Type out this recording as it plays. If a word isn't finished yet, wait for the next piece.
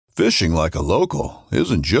Fishing like a local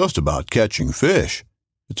isn't just about catching fish.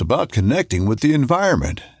 It's about connecting with the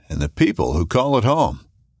environment and the people who call it home.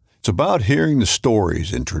 It's about hearing the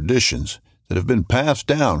stories and traditions that have been passed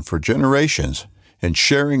down for generations and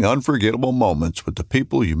sharing unforgettable moments with the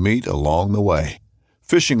people you meet along the way.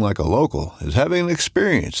 Fishing like a local is having an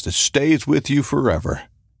experience that stays with you forever.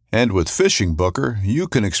 And with Fishing Booker, you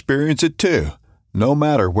can experience it too, no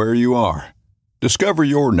matter where you are. Discover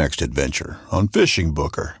your next adventure on Fishing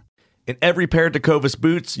Booker. In every pair of Tecovas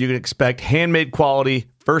boots, you can expect handmade quality,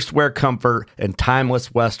 first wear comfort, and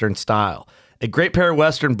timeless Western style. A great pair of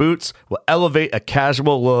Western boots will elevate a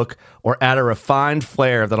casual look or add a refined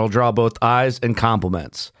flair that'll draw both eyes and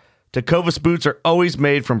compliments. Tecovas boots are always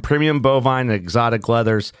made from premium bovine and exotic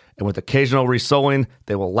leathers, and with occasional resoling,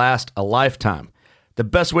 they will last a lifetime. The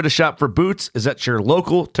best way to shop for boots is at your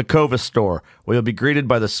local Tecovas store, where you'll be greeted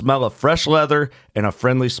by the smell of fresh leather and a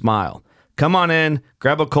friendly smile. Come on in,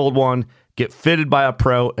 grab a cold one, get fitted by a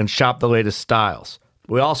pro, and shop the latest styles.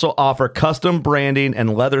 We also offer custom branding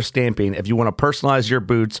and leather stamping if you want to personalize your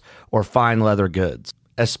boots or fine leather goods.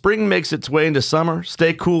 As spring makes its way into summer,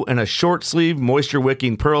 stay cool in a short sleeve,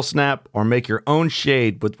 moisture-wicking pearl snap, or make your own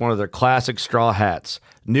shade with one of their classic straw hats,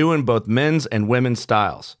 new in both men's and women's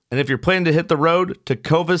styles. And if you're planning to hit the road,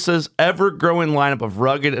 Tecovas' ever-growing lineup of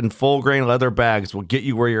rugged and full-grain leather bags will get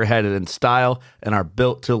you where you're headed in style and are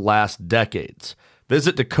built to last decades.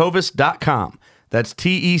 Visit tecovas.com. That's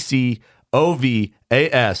TECOVAS.com,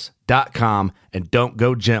 and don't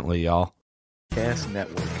go gently, y'all. Cast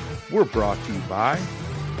Network. We're brought to you by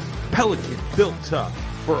Pelican, built tough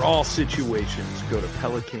for all situations. Go to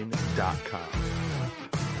pelican.com.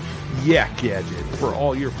 Yak Gadget, for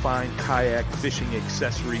all your fine kayak fishing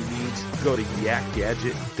accessory needs. Go to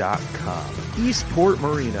yakgadget.com. Eastport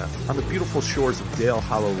Marina, on the beautiful shores of Dale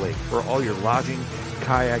Hollow Lake. For all your lodging,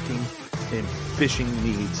 kayaking, and fishing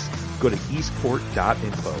needs, go to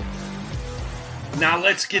eastport.info. Now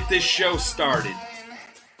let's get this show started.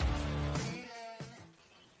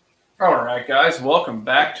 All right, guys, welcome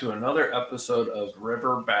back to another episode of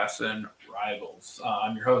River Bassin Rivals.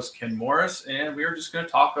 I'm your host, Ken Morris, and we are just going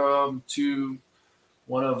to talk to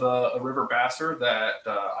one of a river basser that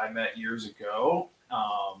I met years ago,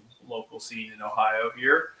 local scene in Ohio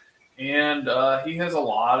here. And he has a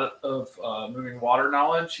lot of moving water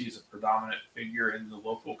knowledge. He's a predominant figure in the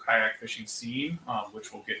local kayak fishing scene,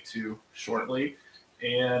 which we'll get to shortly.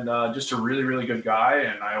 And just a really, really good guy,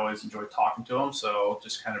 and I always enjoy talking to him. So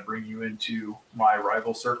just kind of bring you into my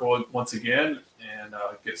rival circle once again and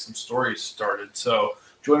get some stories started. So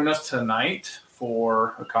joining us tonight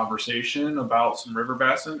for a conversation about some river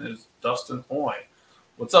bassin is Dustin Hoy.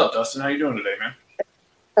 What's up, Dustin? How you doing today, man?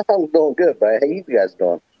 I'm doing good, but how you guys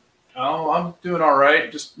doing? Oh, I'm doing all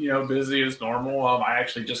right. Just, busy as normal. I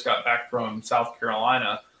actually just got back from South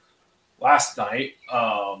Carolina last night.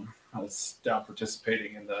 I was down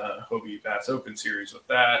participating in the Hobie Bass Open Series with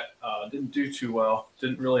that. Didn't do too well.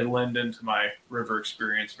 Didn't really lend into my river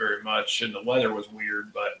experience very much, and the weather was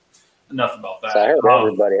weird, but enough about that. So I heard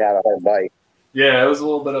everybody had a hard bite. Yeah, it was a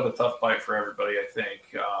little bit of a tough bite for everybody, I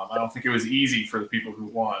think. I don't think it was easy for the people who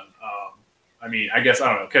won. I guess, I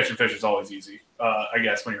don't know, catching fish is always easy, I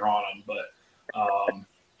guess, when you're on them. But,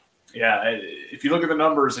 if you look at the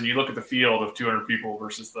numbers and you look at the field of 200 people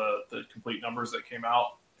versus the complete numbers that came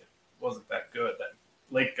out, wasn't that good. That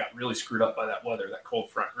lake got really screwed up by that weather. That cold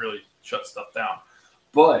front really shut stuff down.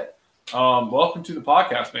 But welcome to the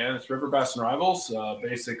podcast, man. It's River Bassin Rivals.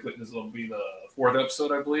 Basically, this will be the fourth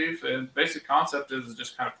episode, I believe. And basic concept is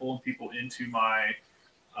just kind of pulling people into my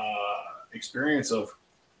experience of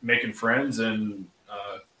making friends and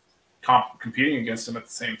competing against them at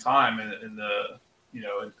the same time in the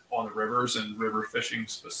on the rivers and river fishing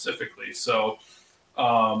specifically. So.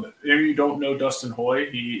 If you don't know Dustin Hoy,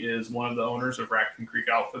 he is one of the owners of Raccoon Creek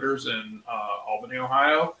Outfitters in Albany,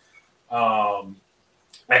 Ohio.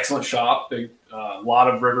 Excellent shop, big, lot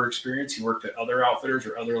of river experience. He worked at other outfitters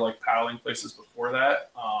or other paddling places before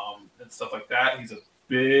that, and stuff like that. He's a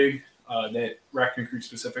big that Raccoon Creek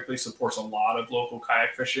specifically supports a lot of local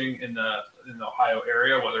kayak fishing in the Ohio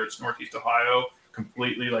area, whether it's Northeast Ohio,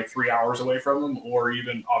 completely 3 hours away from them, or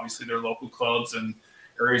even obviously their local clubs and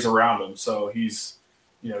areas around them. So he's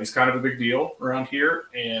kind of a big deal around here,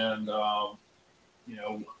 and,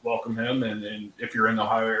 welcome him. And if you're in the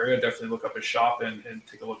Ohio area, definitely look up his shop and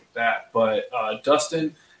take a look at that. But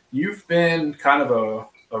Dustin, you've been kind of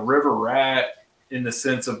a river rat in the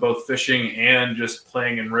sense of both fishing and just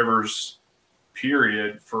playing in rivers,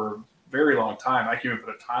 period, for a very long time. I can't even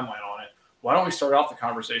put a timeline on it. Why don't we start off the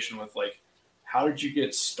conversation with how did you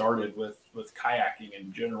get started with kayaking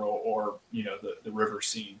in general, or, the river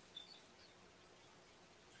scene?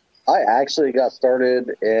 I actually got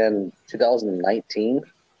started in 2019.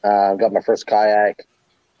 Got my first kayak.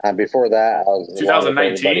 Before that, I was along with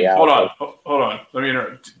everybody 2019. else. Hold on. Let me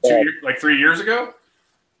interrupt. Yeah. Like 3 years ago.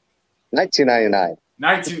 1999.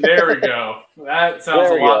 19. There we go. That sounds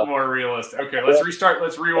There a we lot go. more realistic. Okay, let's restart.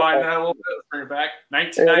 Let's rewind that a little bit. Let's bring it back. Yeah,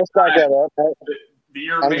 let's back 1999. that up. The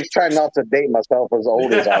year I'm just trying not to date myself as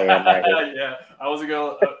old as I am right now. Yeah, I wasn't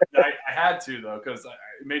going. I had to though because it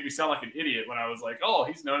made me sound like an idiot when I was like, "Oh,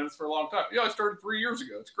 he's known this for a long time." Yeah, I started 3 years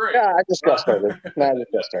ago. It's great. Yeah, I just got started.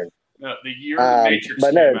 No, the year the Matrix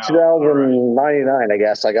But came no, out. 2099, I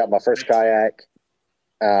guess I got my first kayak.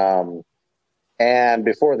 And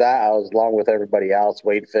before that, I was along with everybody else,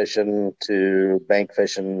 wade fishing to bank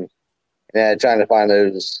fishing, and trying to find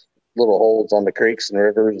those little holes on the creeks and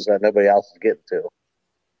rivers that nobody else is getting to.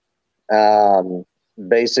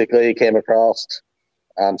 Basically, came across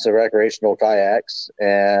some recreational kayaks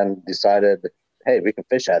and decided, hey, we can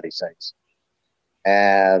fish out of these things.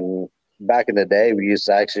 And back in the day, we used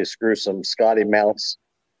to actually screw some Scotty mounts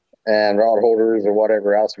and rod holders or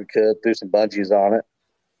whatever else we could, threw some bungees on it,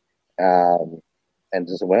 and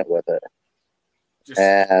just went with it.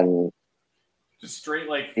 Just straight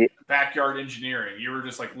backyard engineering. You were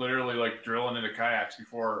just like literally like drilling into kayaks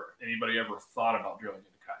before anybody ever thought about drilling into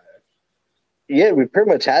kayaks. Yeah, we pretty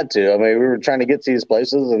much had to. I mean, we were trying to get to these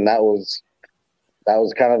places, and that was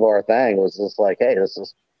kind of our thing. Was just like, hey, let's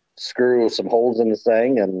just screw some holes in this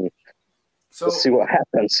thing and let's see what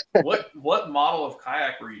happens. What model of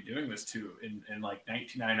kayak were you doing this to in like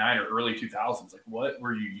 1999 or early 2000s? Like, what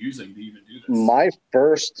were you using to even do this? My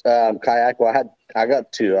first kayak, I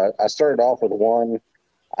got two. I started off with one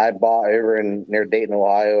I bought over near Dayton,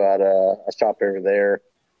 Ohio, at a shop over there.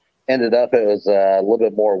 Ended up it was a little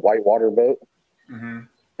bit more whitewater boat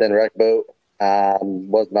than wreck boat.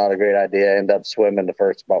 Was not a great idea. Ended up swimming the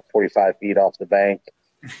first about 45 feet off the bank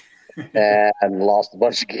and lost a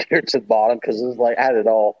bunch of gear to the bottom because it was like I had it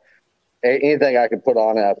all. Anything I could put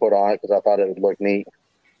on it, I put on it because I thought it would look neat.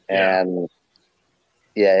 Yeah. And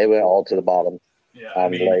yeah, it went all to the bottom. Yeah, I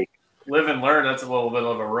mean, lake. Live and learn. That's a little bit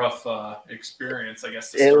of a rough experience, I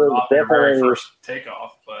guess, to start off your very first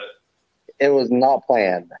takeoff. But it was not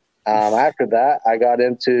planned. After that, I got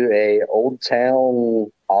into a Old Town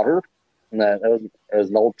Otter. No, it was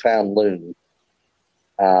an Old Town Loon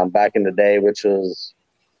back in the day, which was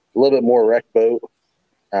a little bit more wreck boat.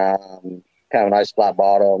 Kind of a nice flat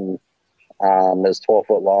bottom. It's 12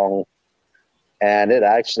 foot long. And it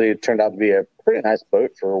actually turned out to be a pretty nice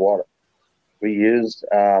boat for what we used.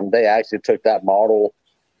 They actually took that model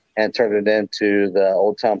and turned it into the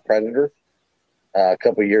Old Town Predator a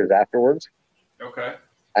couple of years afterwards. Okay.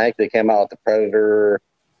 I think they came out with the Predator,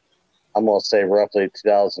 I'm going to say roughly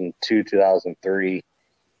 2002, 2003.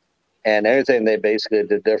 And everything they basically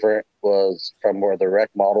did different was from where the wreck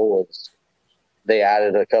model was. They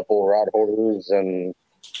added a couple of rod holders and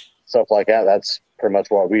stuff like that. That's pretty much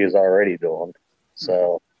what we was already doing.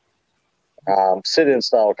 So, sit-in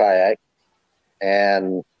style kayak,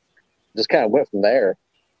 and just kind of went from there.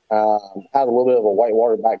 Had a little bit of a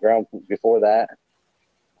whitewater background before that.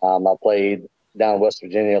 I played down in West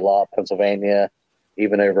Virginia a lot, Pennsylvania,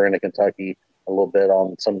 even over into Kentucky a little bit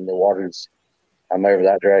on some of the waters. I'm over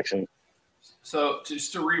that direction. So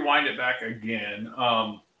just to rewind it back again,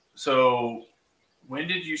 so when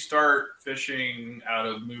did you start fishing out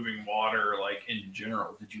of moving water, like in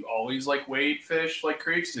general? Did you always like wade fish like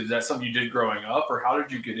creeks? Is that something you did growing up, or how did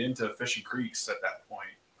you get into fishing creeks at that point,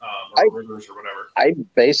 or rivers or whatever? I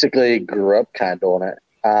basically grew up kind of doing it.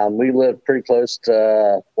 We lived pretty close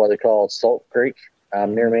to what they call Salt Creek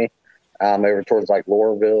near me, over towards like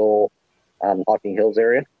Laurelville, Hocking Hills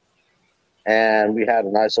area. And we had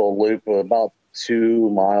a nice old loop of about 2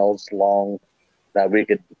 miles long that we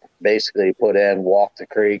could basically put in, walk the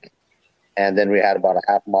creek, and then we had about a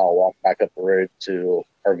half mile walk back up the road to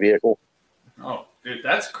our vehicle. Oh, dude,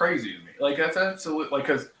 that's crazy to me. Like, that's absolutely, like,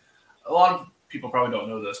 because a lot of people probably don't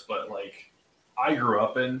know this, but like, I grew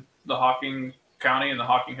up in the Hocking County in the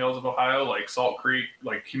Hocking Hills of Ohio, like Salt Creek,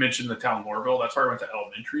 like you mentioned the town Morville. That's where I went to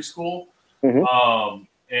elementary school. Mm-hmm.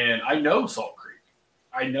 And I know Salt Creek.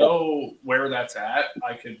 I know where that's at.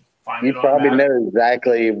 I could find it on You probably map. know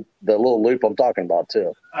exactly the little loop I'm talking about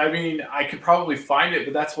too. I mean, I could probably find it,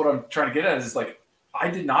 but that's what I'm trying to get at is like, I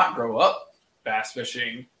did not grow up bass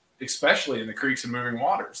fishing, especially in the creeks and moving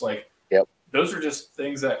waters. Like, those are just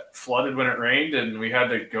things that flooded when it rained, and we had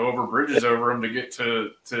to go over bridges over them to get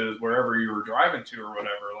to wherever you were driving to or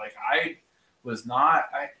whatever. Like, I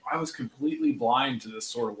was completely blind to this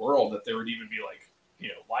sort of world that there would even be like, you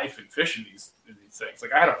know, life and fish in these things.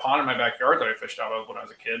 Like, I had a pond in my backyard that I fished out of when I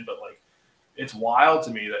was a kid, but like, it's wild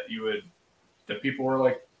to me that people were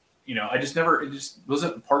like I just never, it just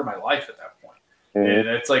wasn't part of my life at that point. Mm-hmm. And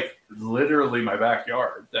it's like literally my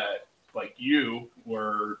backyard that like you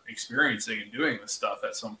were experiencing and doing this stuff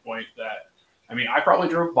at some point that, I mean, I probably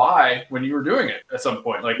drove by when you were doing it at some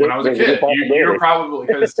point. Like when I was a kid, you were probably,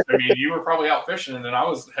 because I mean, you were probably out fishing and then I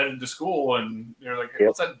was headed to school and you're like, hey,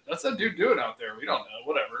 what's that dude doing out there? We don't know,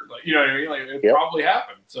 whatever. Like, you know what I mean? Like it probably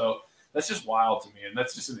happened. So that's just wild to me. And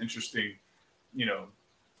that's just an interesting,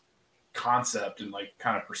 concept and like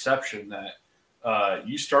kind of perception that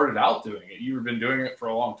you started out doing it. You've been doing it for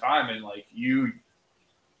a long time. And like you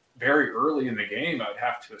very early in the game, I'd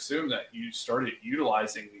have to assume that you started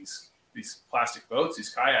utilizing these plastic boats, these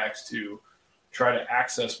kayaks, to try to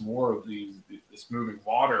access more of this moving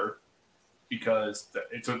water because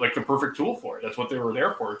it's like the perfect tool for it. That's what they were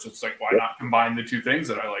there for. It's just like, why not combine the two things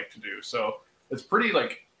that I like to do? So it's pretty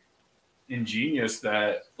like ingenious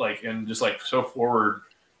that like, and just like so forward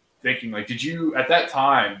thinking. Like, did you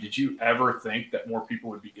ever think that more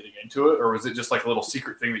people would be getting into it? Or was it just like a little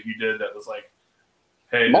secret thing that you did that was like,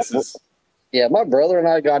 hey, my brother and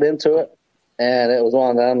I got into it. And it was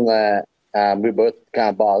one of them that we both kind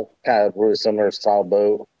of bought really similar style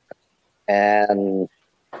boat. And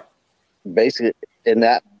basically, in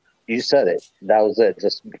that, you said it, that was it.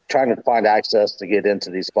 Just trying to find access to get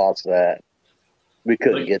into these spots that we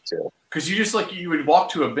couldn't get to. Because you just like, you would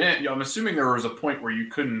walk to a bend. I'm assuming there was a point where you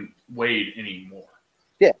couldn't wade anymore.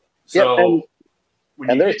 Yeah. So,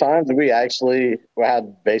 and there's times we actually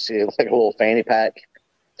had basically like a little fanny pack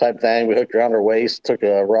type thing. We hooked around our waist, took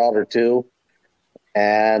a rod or two,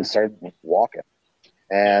 and started walking.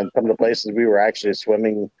 And some of the places we were actually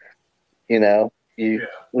swimming, you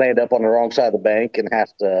land up on the wrong side of the bank and have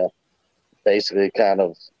to basically kind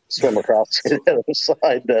of swim across to the other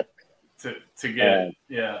side to get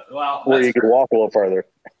well, where you could walk a little further.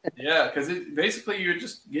 Yeah, because basically you would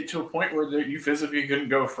just get to a point where you physically couldn't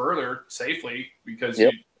go further safely because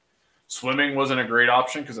swimming wasn't a great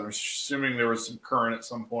option because I'm assuming there was some current at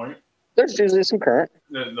some point. There's usually some current.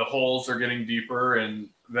 The holes are getting deeper and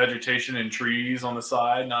vegetation and trees on the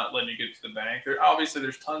side, not letting you get to the bank. Obviously,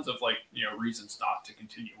 there's tons of reasons not to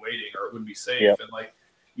continue waiting or it wouldn't be safe. Yep. And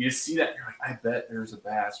you just see that and you're like, I bet there's a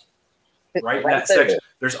bass right in that section.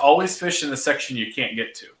 There's always fish in the section you can't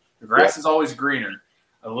get to. The grass is always greener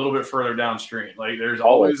a little bit further downstream. Like there's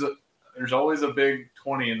always a big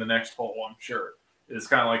 20 in the next hole, I'm sure. It's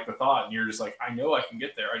kind of like the thought. And you're just like, I know I can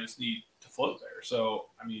get there. I just need to float there. So,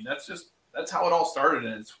 I mean, that's how it all started.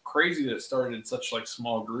 And it's crazy that it started in such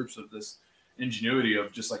small groups of this ingenuity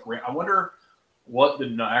of just I wonder what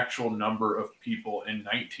the actual number of people in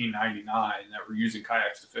 1999 that were using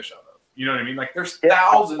kayaks to fish out of. You know what I mean? There's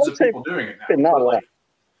thousands of people doing it now.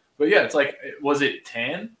 But yeah, it's was it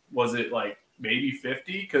 10? Was it maybe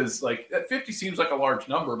 50? Because 50 seems like a large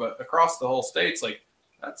number, but across the whole states,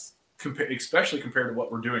 that's especially compared to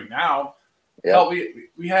what we're doing now. Yeah. Hell,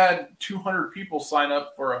 we had 200 people sign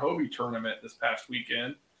up for a Hobie tournament this past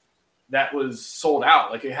weekend. That was sold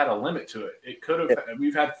out. It had a limit to it. It could have. Yeah.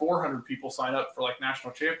 We've had 400 people sign up for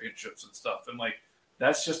national championships and stuff, and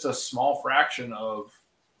that's just a small fraction of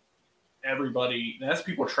everybody. That's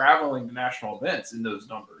people traveling to national events in those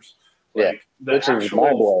numbers. The which is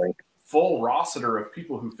mind-blowing. Full roster of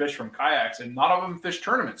people who fish from kayaks, and not all of them fish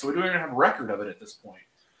tournaments, so we don't even have a record of it at this point.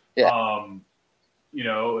 Yeah.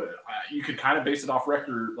 You could kind of base it off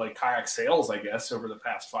record kayak sales, I guess, over the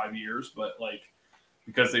past 5 years, but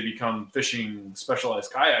because they become fishing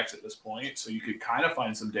specialized kayaks at this point, so you could kind of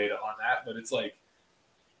find some data on that. But it's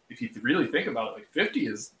if you really think about it, 50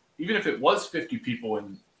 is, even if it was 50 people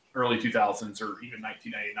in early 2000s or even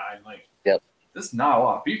 1999, that's not a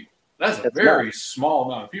lot of people. That's a very small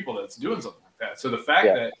amount of people that's doing something like that. So the fact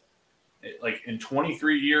that in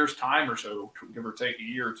 23 years time or so, give or take a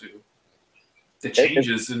year or two, the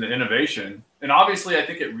changes in the innovation. And obviously I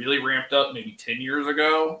think it really ramped up maybe 10 years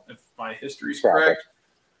ago, if my history is correct.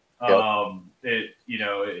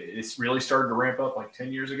 It's really started to ramp up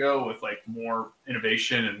 10 years ago with more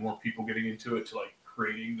innovation and more people getting into it to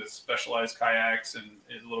creating the specialized kayaks and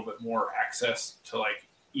a little bit more access to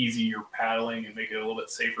easier paddling and make it a little bit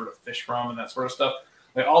safer to fish from and that sort of stuff.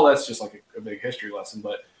 All that's just a big history lesson,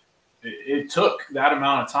 but it took that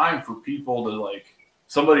amount of time for people to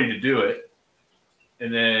somebody to do it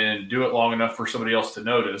and then do it long enough for somebody else to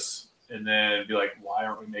notice and then be why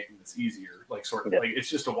aren't we making this easier? It's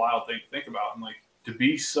just a wild thing to think about. And to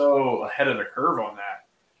be so ahead of the curve on that,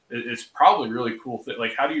 it's probably really cool.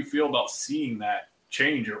 How do you feel about seeing that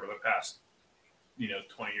change over the past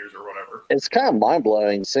 20 years or whatever? It's kind of mind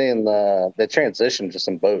blowing seeing the transition just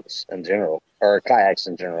in boats in general or kayaks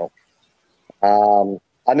in general.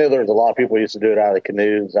 I knew there was a lot of people who used to do it out of the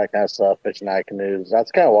canoes, that kind of stuff, fishing out of canoes.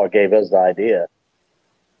 That's kind of what gave us the idea.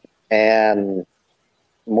 And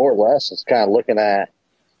more or less, it's kind of looking at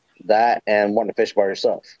that and wanting to fish by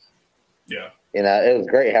yourself. Yeah. It was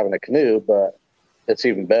great having a canoe, but it's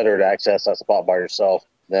even better to access that spot by yourself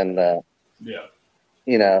than,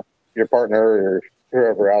 your partner or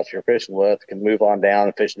whoever else you're fishing with can move on down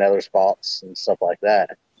and fish in other spots and stuff like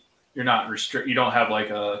that. You're not you don't have like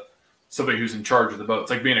somebody who's in charge of the boat.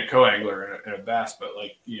 It's like being a co-angler in a bass boat.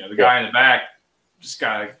 Like, the guy in the back just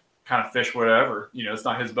got to kind of fish whatever. It's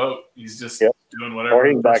not his boat. He's just doing whatever. Or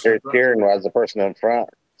he's back there steering as the person in front,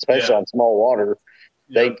 especially on small water.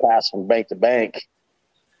 They pass from bank to bank,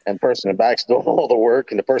 and the person in the back's doing all the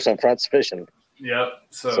work, and the person in front's fishing. Yep.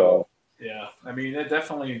 So yeah, I mean, it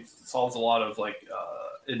definitely solves a lot of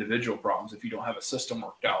individual problems if you don't have a system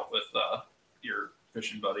worked out with your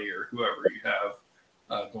fishing buddy or whoever you have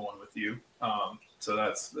going with you. So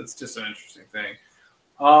that's just an interesting thing.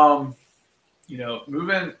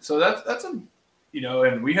 Moving. So that's a,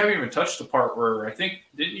 and we haven't even touched the part where I think,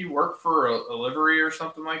 didn't you work for a livery or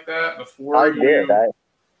something like that before? I did.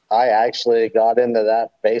 I actually got into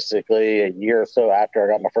that basically a year or so after I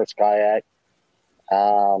got my first kayak.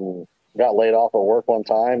 Got laid off of work one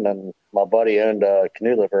time, and my buddy owned a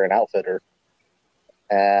canoe livery and outfitter.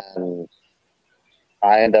 And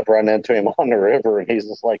I ended up running into him on the river, and he's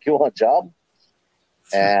just like, "You want a job?"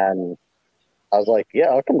 And I was like, "Yeah,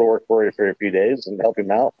 I'll come to work for you for a few days and help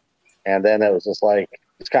him out." And then it was just like,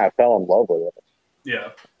 just kind of fell in love with it. Yeah.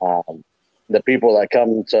 The people that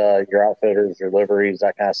come to your outfitters, your liveries,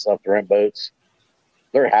 that kind of stuff, to rent boats,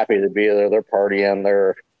 they're happy to be there. They're partying.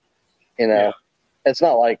 They're, It's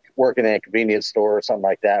not like working in a convenience store or something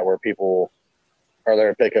like that where people are there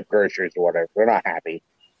to pick up groceries or whatever. They're not happy.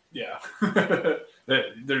 Yeah.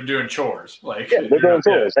 They're doing chores. They're doing chores.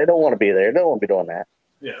 Yeah. They don't want to be there. They don't want to be doing that.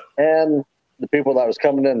 Yeah. And the people that was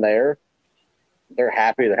coming in there, they're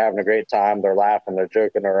happy. They're having a great time. They're laughing. They're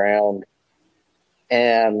joking around.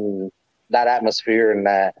 And that atmosphere and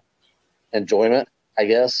that enjoyment, I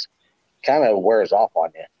guess, kind of wears off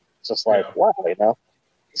on you. It's just like, wow,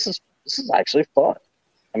 this is actually fun.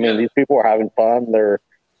 I mean, these people are having fun.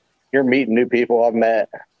 You're meeting new people. I've met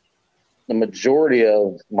the majority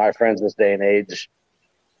of my friends this day and age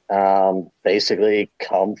basically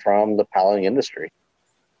come from the paddling industry.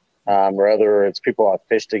 Whether it's people I've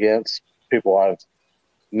fished against, people I've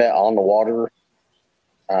met on the water,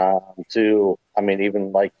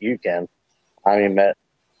 even like you can. Met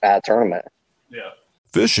at a tournament. Yeah.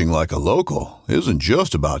 Fishing like a local isn't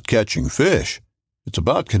just about catching fish. It's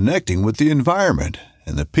about connecting with the environment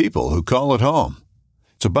and the people who call it home.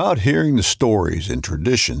 It's about hearing the stories and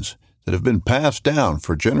traditions that have been passed down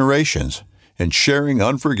for generations and sharing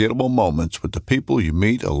unforgettable moments with the people you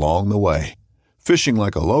meet along the way. Fishing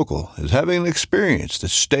like a local is having an experience that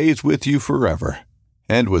stays with you forever.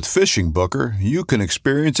 And with Fishing Booker, you can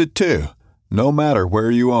experience it too, no matter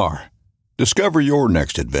where you are. Discover your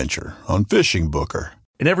next adventure on Fishing Booker.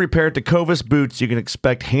 In every pair of Tecovas boots, you can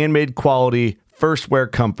expect handmade quality, first wear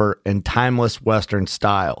comfort, and timeless Western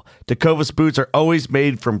style. Tecovas boots are always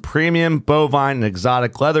made from premium, bovine, and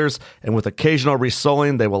exotic leathers, and with occasional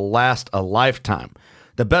resoling, they will last a lifetime.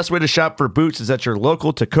 The best way to shop for boots is at your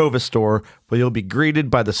local Tecovas store, where you'll be greeted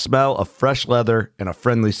by the smell of fresh leather and a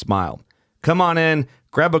friendly smile. Come on in,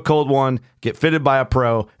 grab a cold one, get fitted by a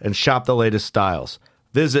pro, and shop the latest styles.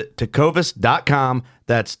 Visit tecovas.com,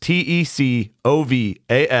 that's TECOVAS.com,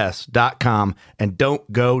 and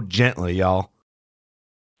don't go gently, y'all.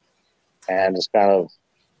 And just kind of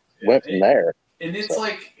went from there. And it's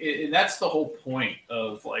and that's the whole point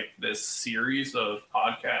of this series of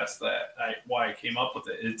podcasts why I came up with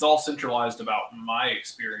it. It's all centralized about my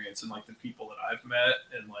experience and the people that I've met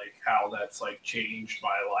and how that's changed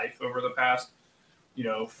my life over the past,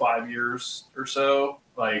 5 years or so,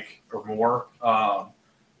 or more.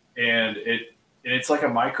 And it's like a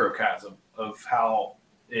microcosm of how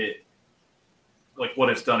it, what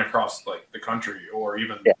it's done across the country or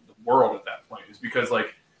even the world at that point, is because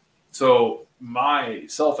so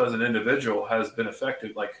myself as an individual has been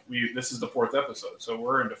affected. This is the 4th episode, so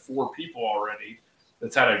we're into 4 people already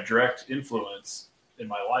that's had a direct influence in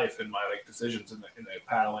my life and my decisions in the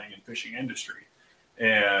paddling and fishing industry.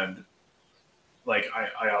 And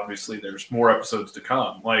I obviously, there's more episodes to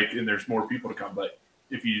come, and there's more people to come, but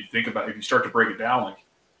if you start to break it down,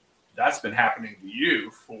 that's been happening to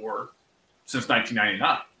you since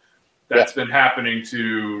 1999. That's been happening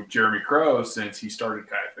to Jeremy Crow since he started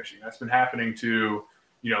kayak fishing. That's been happening to,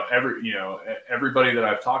 everybody that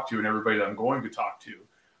I've talked to and everybody that I'm going to talk to.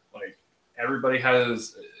 Everybody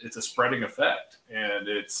it's a spreading effect, and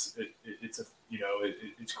it's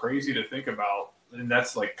it's crazy to think about. And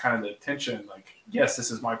that's like kind of the tension. Like, yes,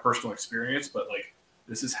 this is my personal experience, but like,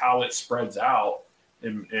 this is how it spreads out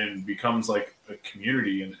and becomes like a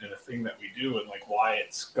community and a thing that we do, and like why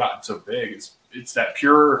it's gotten so big. It's that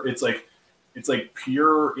pure. It's like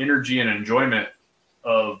pure energy and enjoyment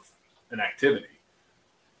of an activity.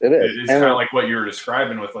 It is. It's kind of like what you were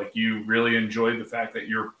describing with like you really enjoyed the fact that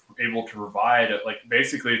you're able to provide it. Like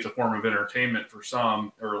basically, it's a form of entertainment for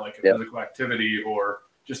some, or like a physical activity, or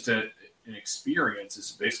just an experience.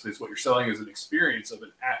 Is basically what you're selling is an experience of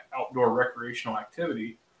an outdoor recreational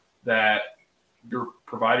activity that you're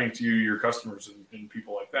providing to your customers and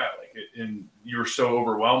people like that. Like and you're so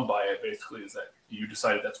overwhelmed by it. Basically, is that you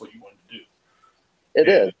decided that's what you wanted to do. It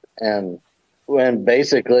is. And when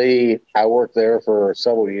basically I worked there for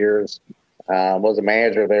several years, was a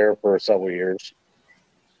manager there for several years.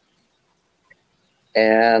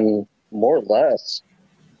 And more or less,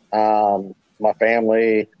 my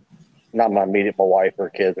family, not my immediate, my wife or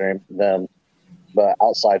kids or them, but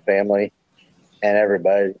outside family and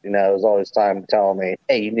everybody, it was always time telling me,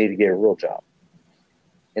 hey, you need to get a real job.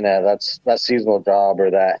 That's that seasonal job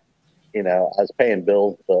or that, I was paying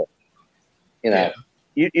bills, but,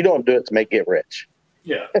 you don't do it to get rich.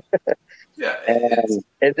 Yeah. Yeah. And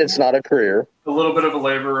it's not a career. A little bit of a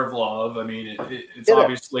labor of love. I mean, it's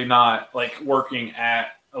obviously not like working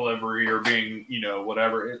at a livery or being,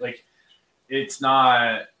 whatever. It's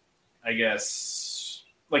not, I guess,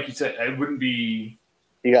 like you said, it wouldn't be.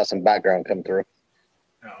 You got some background come through.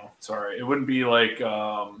 No, sorry. It wouldn't be like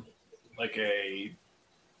a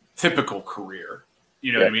typical career.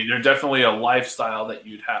 You know what I mean? There's definitely a lifestyle that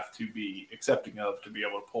you'd have to be accepting of to be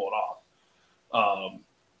able to pull it off,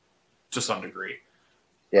 to some degree.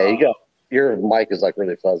 Yeah, your mic is like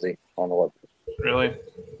really fuzzy on the web. Really?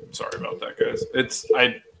 Sorry about that, guys.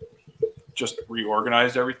 I just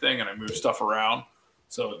reorganized everything and I moved stuff around,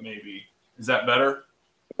 so it may be. Is that better?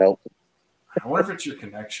 Nope. I wonder if it's your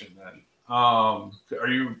connection then. Are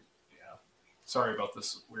you? Yeah. Sorry about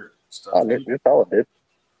this weird stuff. Oh, you're solid, dude.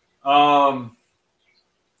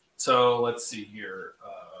 So let's see here.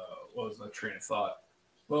 What was that train of thought?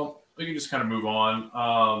 Well, we can just kind of move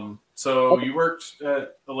on. So you worked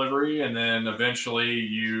at the livery, and then eventually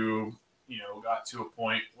you got to a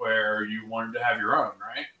point where you wanted to have your own,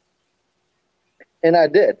 right? And I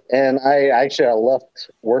did. And I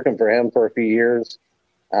left working for him for a few years.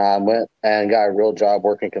 Went and got a real job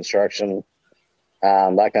working construction,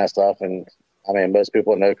 that kind of stuff. And I mean, most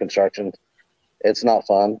people know construction. It's not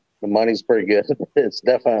fun. The money's pretty good. It's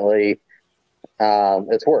definitely,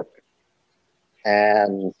 it's work.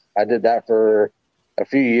 And I did that for a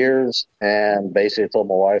few years and basically told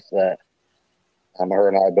my wife that her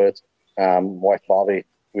and I both, wife Bobby,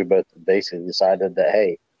 we both basically decided that,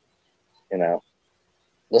 hey,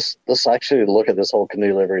 let's actually look at this whole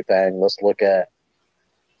canoe livery thing. Let's look at,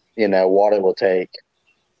 what it will take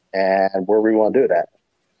and where we want to do it at.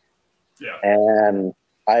 Yeah. And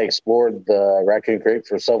I explored the Raccoon Creek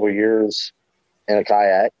for several years in a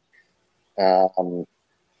kayak, and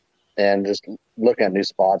just looking at new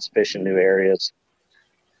spots, fishing new areas.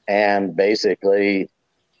 And basically,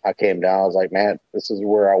 I came down. I was like, man, this is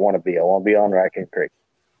where I want to be. I want to be on Raccoon Creek.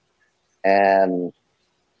 And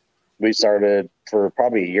we started for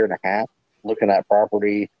probably a year and a half looking at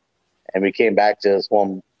property. And we came back to this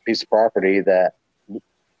one piece of property that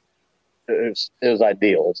it was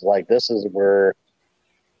ideal. It's like, this is where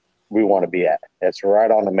we want to be at. It's right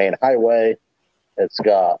on the main highway. It's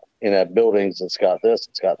got, buildings. It's got this,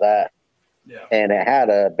 it's got that. Yeah. And it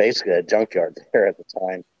had basically a junkyard there at the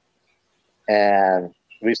time. And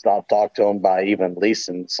we stopped talking to them by even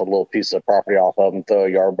leasing a little piece of property off of them, throw a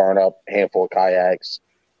yard barn up, a handful of kayaks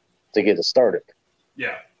to get it started.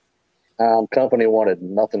 Yeah. Company wanted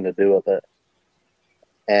nothing to do with it.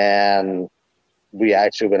 And we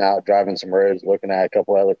actually went out driving some roads, looking at a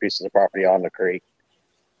couple other pieces of property on the creek.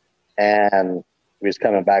 And we was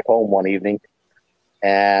coming back home one evening,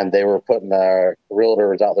 and they were putting the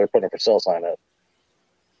realtors out there putting a for sale sign up.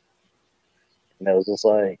 And it was just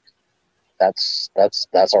like, that's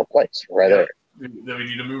our place right there. Then we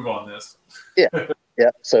need to move on this. Yeah.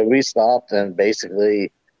 Yeah. So we stopped and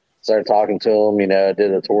basically started talking to them,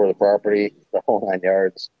 did a tour of the property, the whole 9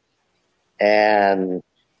 yards. And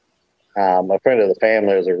a friend of the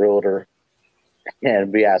family was a realtor,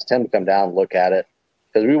 and we asked him to come down and look at it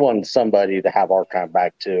because we wanted somebody to have our kind of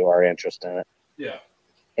back to our interest in it. Yeah.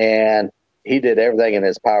 And he did everything in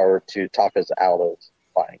his power to talk us out of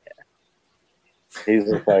buying it. He's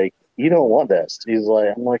just like, you don't want this. He's like,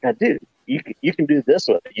 I'm like, I do. You can do this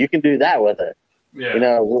with it. You can do that with it.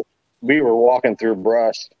 Yeah. We were walking through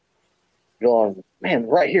brush, going, man,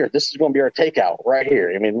 right here, this is going to be our takeout right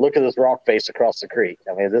here. I mean, look at this rock face across the creek.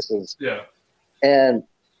 I mean, this is, and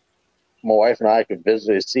my wife and I could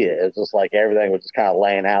visually see it. It's just like everything was just kind of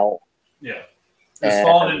laying out. Yeah. It's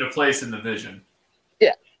falling into place in the vision.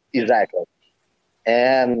 Yeah, exactly.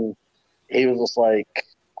 And he was just like,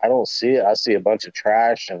 I don't see it. I see a bunch of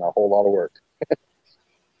trash and a whole lot of work.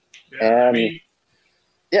 And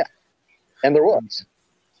and there was.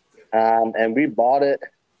 And we bought it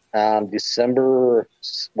December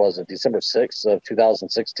 6th of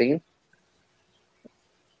 2016.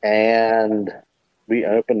 And we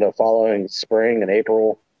opened the following spring in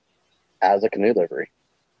April as a canoe livery.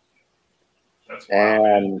 That's wild,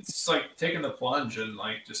 man. It's like taking the plunge and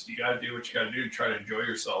like just you got to do what you got to do to try to enjoy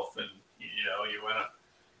yourself. And you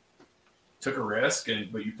took a risk,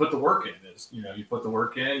 but you put the work in. You put the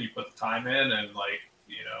work in, you put the time in, and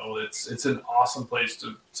it's an awesome place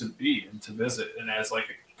to be and to visit. And as like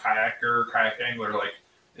a kayak angler, like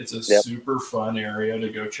it's a super fun area to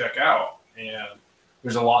go check out. And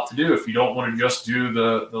there's a lot to do if you don't want to just do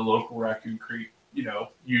the local Raccoon Creek.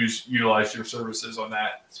 Utilize your services on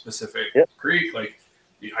that specific creek. Like,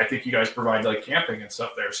 I think you guys provide like camping and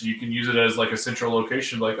stuff there, so you can use it as like a central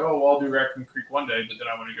location. Like, oh, well, I'll do Raccoon Creek one day, but then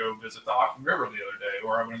I want to go visit the Hocking River the other day,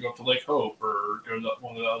 or I'm going to go up to Lake Hope, or go to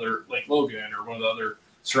one of the other Lake Logan, or one of the other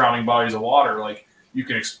surrounding bodies of water. Like, you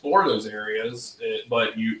can explore those areas,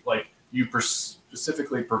 but you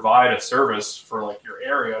specifically provide a service for like your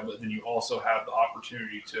area, but then you also have the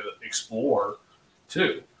opportunity to explore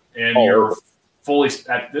too, and you're fully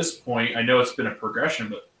at this point. I know it's been a progression,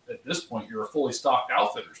 but at this point, you're a fully stocked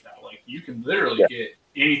outfitters now. Like you can literally get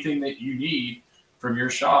anything that you need from your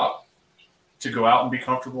shop to go out and be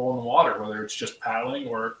comfortable in the water, whether it's just paddling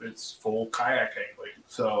or if it's full kayak angling.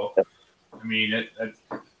 So, I mean,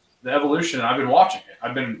 the evolution. I've been watching it.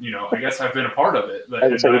 I've been, I guess I've been a part of it. But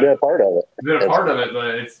you've been a part of it. Been a part of it,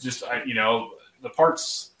 but it's just, the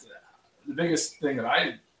parts. The biggest thing that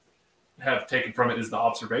I have taken from it is the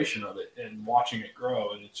observation of it and watching it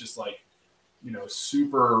grow. And it's just like,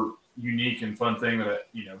 super unique and fun thing that,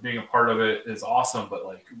 being a part of it is awesome, but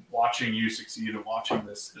like watching you succeed and watching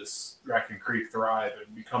this Raccoon Creek thrive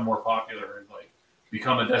and become more popular and like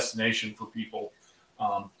become a destination for people.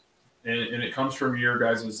 And it comes from your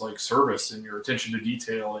guys' like service and your attention to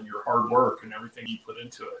detail and your hard work and everything you put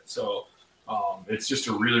into it. So it's just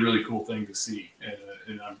a really, really cool thing to see.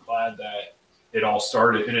 And I'm glad that it all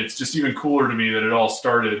started. And it's just even cooler to me that it all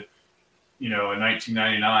started, in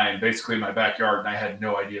 1999, basically in my backyard, and I had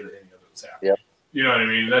no idea that any of it was happening. Yep. You know what I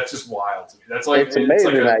mean? That's just wild to me. That's like it's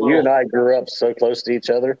amazing that you and I grew up so close to each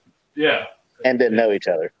other. Yeah. And didn't know each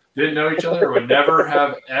other. Didn't know each other, would never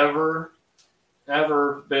have ever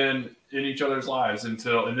been in each other's lives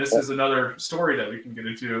until, and this is another story that we can get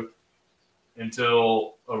into,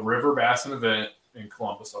 until a River Bassin event in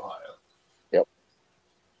Columbus, Ohio. Yep.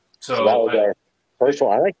 So that was our first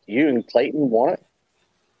one. I think you and Clayton won it.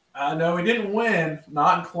 No, we didn't win.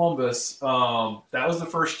 Not in Columbus. That was the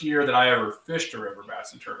first year that I ever fished a River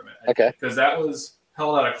Bassin tournament. Okay. Because that was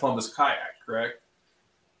held out of Columbus Kayak, correct?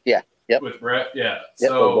 Yeah. Yep. With Brett? Yeah. Yep,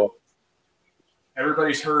 so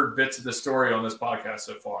everybody's heard bits of the story on this podcast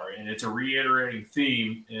so far, and it's a reiterating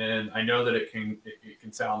theme. And I know that it can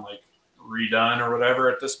sound like redone or whatever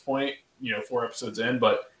at this point, 4 episodes in,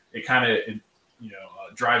 but it kind of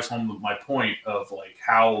drives home my point of like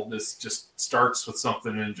how this just starts with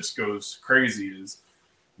something and just goes crazy. Is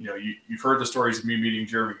you've heard the stories of me meeting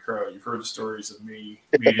Jeremy Crow, you've heard the stories of me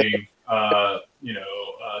meeting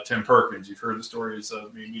Tim Perkins, you've heard the stories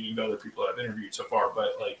of me meeting the other people I've interviewed so far,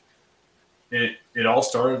 but like it all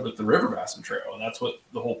started with the River Bassin Trail, and that's what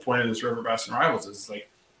the whole point of this River Bassin Rivals is. Like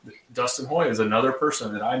Dustin Hoy is another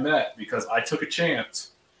person that I met because I took a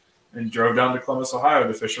chance and drove down to Columbus, Ohio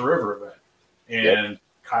to fish a river event. And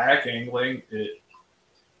kayak angling,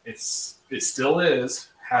 it still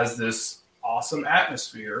has this awesome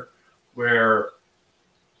atmosphere where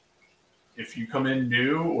if you come in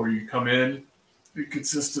new or you come in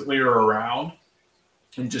consistently or around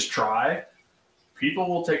and just try, people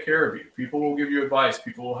will take care of you. People will give you advice.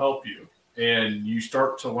 People will help you. And you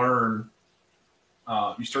start to learn.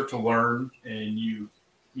 And you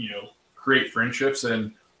create friendships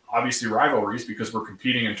and obviously rivalries because we're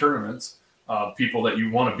competing in tournaments. People that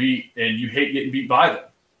you want to beat and you hate getting beat by them.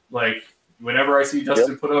 Like whenever I see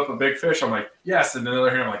Dustin put up a big fish, I'm like, yes. And then the other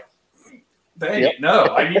hand, I'm like, dang it. No,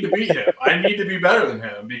 I need to beat him. I need to be better than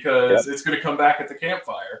him because it's going to come back at the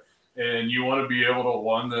campfire. And you want to be able to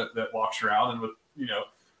one that walks around and with,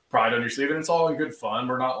 pride on your sleeve. And it's all in good fun.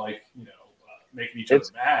 We're not like, making each other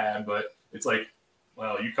mad, but it's like,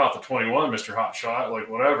 well, you caught the 21, Mr. Hot Shot, like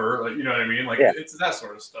whatever, like, you know what I mean? Like it's that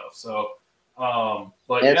sort of stuff. So,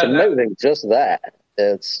 But and it's amazing just that.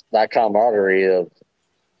 It's that camaraderie of,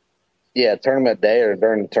 tournament day or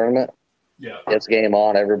during the tournament. Yeah. It's game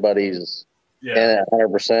on. Everybody's in it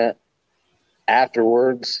 100%.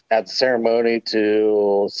 Afterwards, at the ceremony,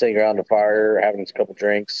 to sitting around the fire, having a couple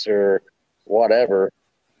drinks or whatever,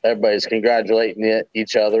 everybody's congratulating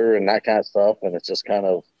each other and that kind of stuff. And it's just kind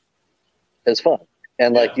of, it's fun.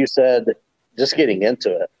 And like you said, just getting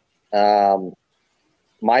into it.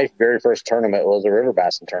 My very first tournament was a river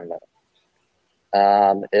bassin tournament.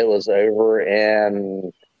 It was over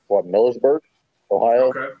in Millersburg,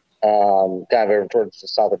 Ohio. Okay. Kind of over towards the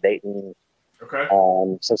south of Dayton, Okay.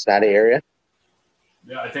 Cincinnati area.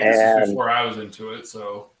 Yeah, I think this is before I was into it.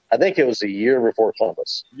 So I think it was a year before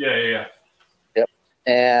Columbus. Yeah. Yep.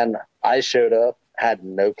 And I showed up, had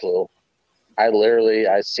no clue. I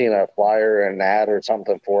seen a flyer and an ad or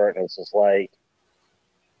something for it, and it's just like,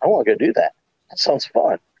 I want to go do that. That sounds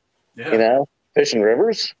fun. Yeah. Fishing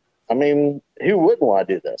rivers. I mean, who wouldn't want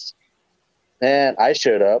to do this? And I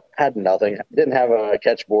showed up, had nothing, didn't have a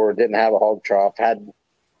catch board, didn't have a hog trough, had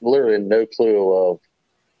literally no clue of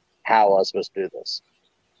how I was supposed to do this.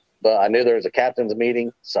 But I knew there was a captain's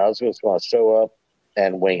meeting, so I was just going to show up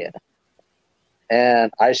and wing it.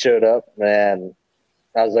 And I showed up, and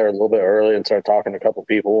I was there a little bit early and started talking to a couple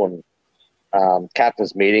people. And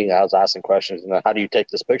captain's meeting, I was asking questions. How do you take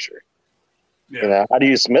this picture? Yeah. How do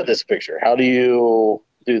you submit this picture? How do you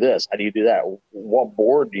do this? How do you do that? What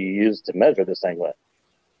board do you use to measure this thing with?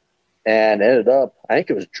 And ended up, I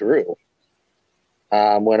think it was Drew.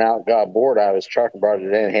 Went out and got a board out of his truck and brought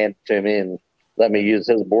it in, handed it to me, and let me use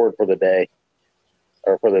his board for the day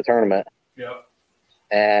or for the tournament. Yep.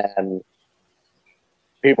 And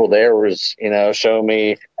people there was, showing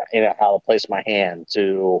me, how to place my hand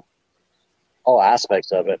to all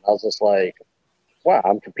aspects of it. I was just like, wow,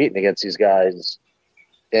 I'm competing against these guys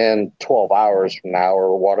in 12 hours from now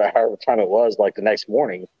or whatever time it was, like the next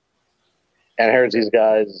morning. And here's these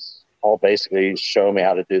guys all basically showing me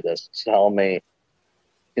how to do this, telling me,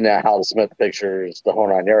 how to submit the pictures, the whole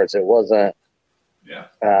 9 yards. It wasn't,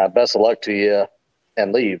 best of luck to you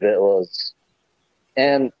and leave. It was,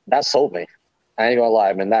 and that sold me. I ain't gonna lie.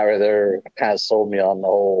 I mean, that right there kind of sold me on the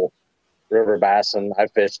whole river bassin. I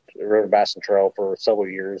fished the river bassin trail for several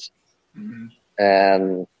years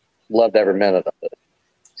and loved every minute of it.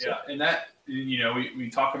 Yeah, and that, we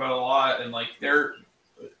talk about a lot, and like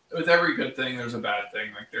with every good thing, there's a bad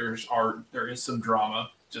thing. Like there is some drama,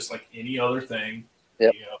 just like any other thing.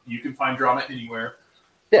 Yep. You can find drama anywhere.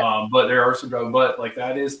 Yeah. But there are some drama. But like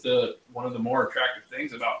that is one of the more attractive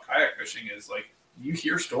things about kayak fishing is like you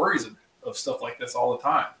hear stories of stuff like this all the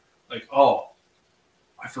time. Like, oh,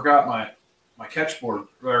 I forgot my catch board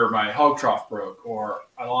or my hog trough broke, or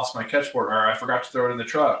I lost my catch board, or I forgot to throw it in the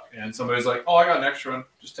truck. And somebody's like, oh, I got an extra one.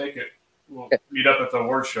 Just take it. We'll meet up at the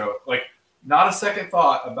award show. Like, not a second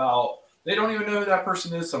thought about, they don't even know who that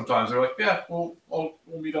person is sometimes. They're like, yeah, we'll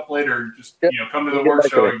meet up later. Just, come to the award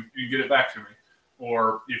show and you get it back to me.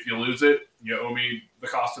 Or if you lose it, you owe me the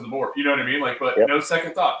cost of the board. You know what I mean? Like, but no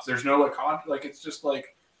second thoughts. There's no like it's just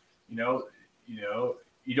like,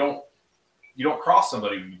 you don't cross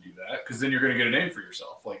somebody when you do that, because then you're going to get a name for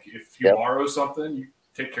yourself. Like if you borrow something, you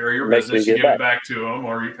take care of your business, you give it back to them,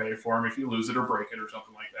 or you pay for them if you lose it or break it or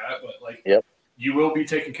something like that. But like, you will be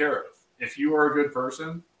taken care of. If you are a good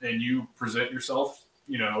person and you present yourself,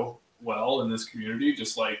 well in this community,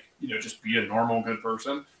 just like, just be a normal, good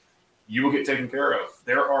person, you will get taken care of.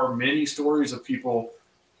 There are many stories of people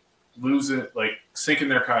losing, like sinking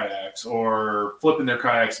their kayaks or flipping their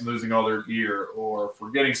kayaks and losing all their gear, or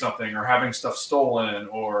forgetting something, or having stuff stolen,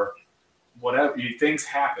 or whatever. Things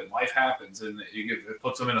happen, life happens, and it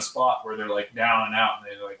puts them in a spot where they're like down and out, and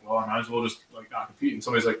they're like, well, I might as well just like not compete. And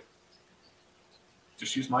somebody's like,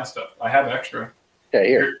 just use my stuff. I have extra.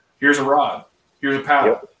 Yeah, here's a rod. Here's a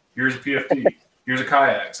paddle. Here's a PFD. Here's a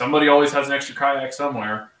kayak. Somebody always has an extra kayak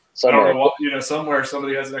somewhere. I don't know what, somewhere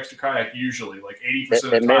somebody has an extra kayak, usually like 80% of the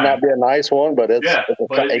time. It may not be a nice one, but it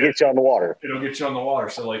gets you on the water. It'll get you on the water.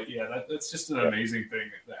 So like, that's just an amazing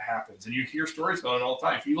thing that happens. And you hear stories about it all the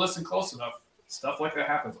time. If you listen close enough, stuff like that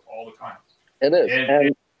happens all the time. It is. And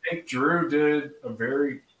I think Drew did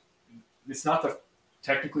it's not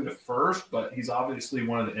technically the first, but he's obviously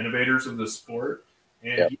one of the innovators of the sport.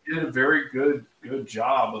 And he did a very good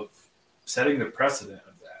job of setting the precedent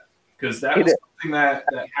of that. Because that was something that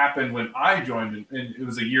happened when I joined, and it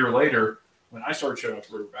was a year later when I started showing up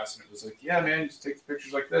for River Bassin. It was like, yeah, man, just take the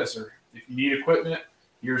pictures like this, or if you need equipment,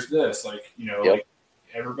 here's this. Like, like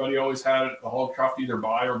everybody always had a hog trough to either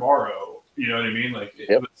buy or borrow. You know what I mean? Like,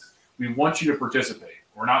 we want you to participate.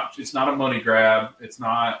 It's not a money grab. It's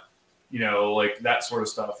not, like that sort of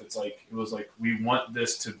stuff. It was like, we want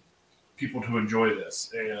this to people to enjoy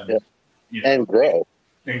this and, and grow.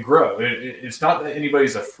 It's not that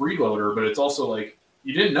anybody's a freeloader, but it's also like,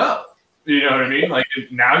 you didn't know, you know what I mean? Like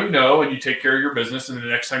now, and you take care of your business, and the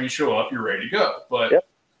next time you show up, you're ready to go. But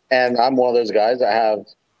And I'm one of those guys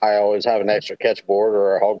I always have an extra catch board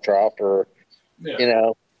or a hog trough or,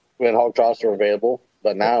 when hog troughs are available.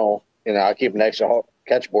 But now, I keep an extra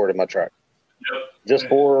catch board in my truck just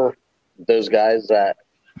for those guys that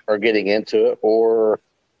are getting into it, or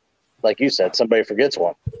like you said, somebody forgets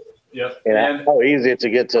one. And how easy it's to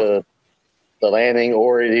get to the landing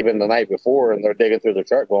or even the night before, and they're digging through the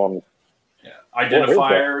truck going,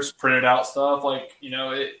 identifiers, printed out stuff. Like,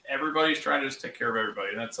 everybody's trying to just take care of everybody.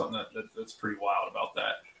 And that's something that's pretty wild about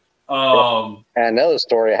that. And another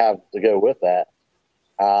story I have to go with that,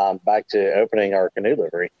 back to opening our canoe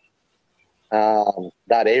livery.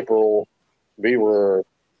 That April, we were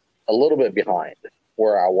a little bit behind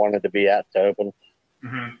where I wanted to be at to open.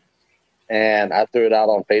 Mm-hmm. And I threw it out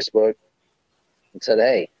on Facebook and said,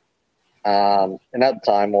 hey, and at the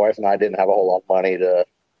time, my wife and I didn't have a whole lot of money to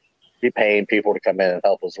be paying people to come in and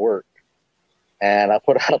help us work. And I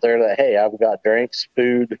put out there that, hey, I've got drinks,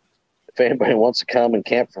 food, if anybody wants to come and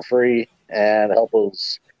camp for free and help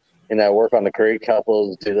us, work on the creek, help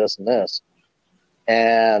us do this and this.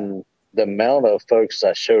 And the amount of folks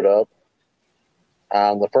that showed up,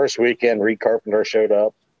 the first weekend, Reed Carpenter showed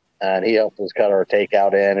up, and he helped us cut our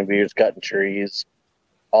takeout in, and we was cutting trees,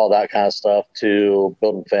 all that kind of stuff, to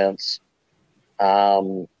building fence.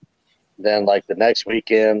 Then, like, the next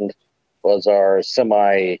weekend was our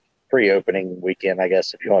semi pre-opening weekend, I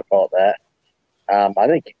guess, if you want to call it that. I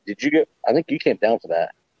think you came down for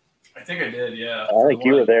that. I think I did, yeah. I think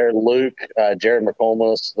you were there, Luke, Jared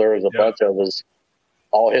McComas. There was a bunch of us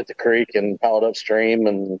all hit the creek and paddled upstream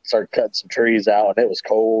and started cutting some trees out, and it was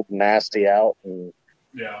cold and nasty out. And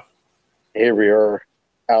here we are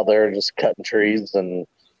out there just cutting trees, and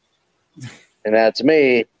that, to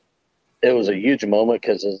me, it was a huge moment,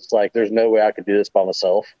 because it's like, there's no way I could do this by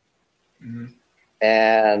myself. Mm-hmm.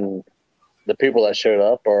 And the people that showed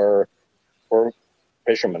up were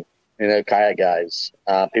fishermen, kayak guys,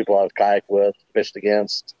 people I've kayaked with, fished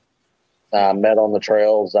against, met on the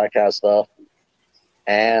trails, that kind of stuff.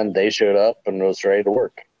 And they showed up and was ready to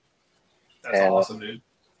work. That's awesome, dude.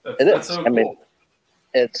 That's so cool. I mean,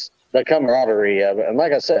 it's the camaraderie of it. And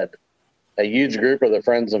like I said, a huge group of the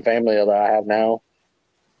friends and family that I have now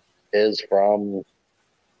is from,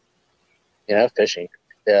 fishing,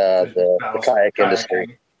 the kayak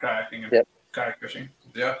industry. Kayaking and kayak fishing.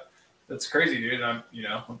 Yeah. That's crazy, dude. I'm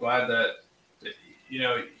glad that,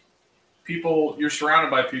 people, you're surrounded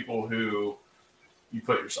by people who you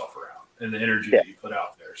put yourself around, and the energy that you put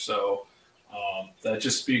out there. So that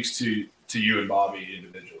just speaks to you and Bobby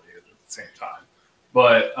individually at the same time.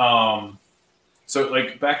 But so,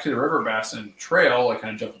 like, back to the River Bassin Trail, like,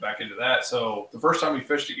 kind of jumping back into that. So the first time we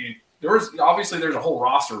fished again, there's a whole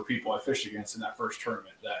roster of people I fished against in that first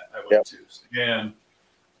tournament that I went to. And,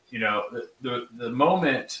 the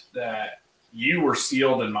moment that you were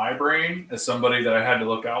sealed in my brain as somebody that I had to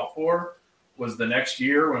look out for was the next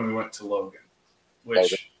year when we went to Logan,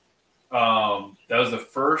 which that was the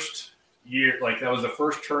first year, like, that was the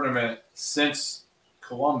first tournament since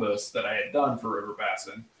Columbus that I had done for River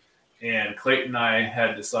Bassin. And Clayton and I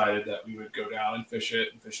had decided that we would go down and fish it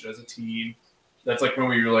as a team. That's like when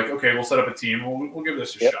we were like, okay, we'll set up a team. We'll give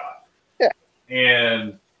this a shot. Yeah.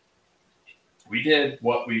 And we did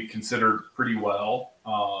what we considered pretty well.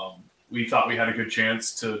 We thought we had a good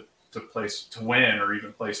chance to win or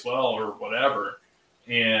even place well or whatever.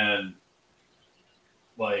 And,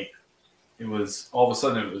 like, it was all of a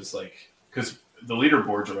sudden, it was like, because the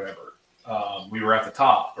leaderboards or whatever, we were at the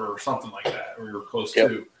top or something like that, or we were close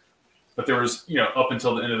to. But there was, up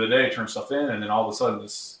until the end of the day, turn stuff in, and then all of a sudden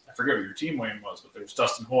I forget what your team weigh-in was, but there was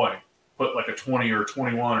Dustin Hoy put like a 20 or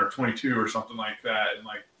 21 or 22 or something like that, and,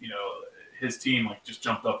 like, his team, like, just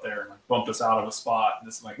jumped up there and, like, bumped us out of a spot. And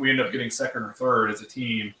this, like, we ended up getting second or third as a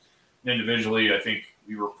team. And individually, I think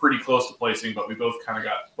we were pretty close to placing, but we both kind of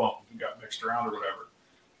got bumped and got mixed around or whatever.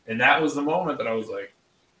 And that was the moment that I was like,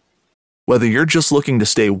 whether you're just looking to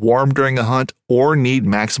stay warm during a hunt or need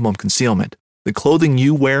maximum concealment, the clothing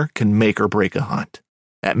you wear can make or break a hunt.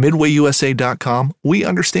 At MidwayUSA.com, we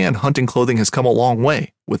understand hunting clothing has come a long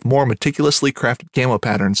way, with more meticulously crafted camo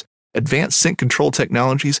patterns, advanced scent control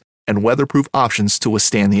technologies, and weatherproof options to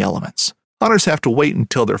withstand the elements. Hunters have to wait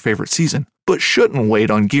until their favorite season, but shouldn't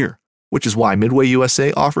wait on gear, which is why Midway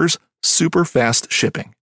USA offers super fast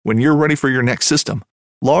shipping. When you're ready for your next system,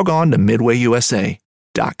 log on to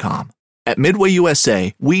MidwayUSA.com. At Midway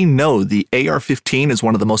USA, we know the AR-15 is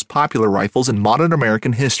one of the most popular rifles in modern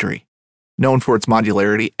American history. Known for its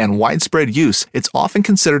modularity and widespread use, it's often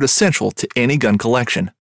considered essential to any gun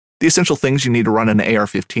collection. The essential things you need to run an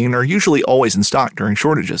AR-15 are usually always in stock during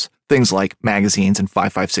shortages, things like magazines and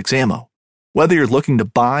 5.56 ammo. Whether you're looking to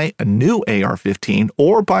buy a new AR-15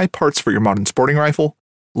 or buy parts for your modern sporting rifle,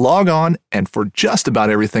 log on and for just about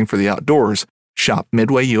everything for the outdoors, shop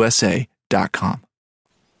MidwayUSA.com.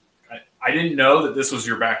 I didn't know that this was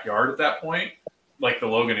your backyard at that point. Like the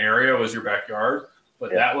Logan area was your backyard.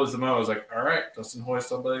 But that was the moment I was like, all right, Dustin Hoy's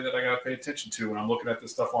somebody that I got to pay attention to when I'm looking at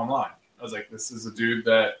this stuff online. I was like, this is a dude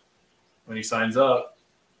that when he signs up,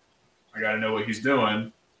 I got to know what he's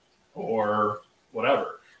doing or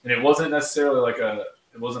whatever. And it wasn't necessarily like a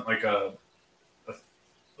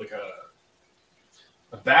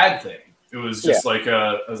bad thing. It was just like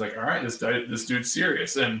I was like, all right, this dude's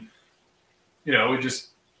serious. And, we just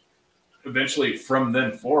eventually from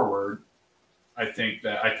then forward, I think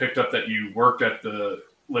that I picked up that you worked at the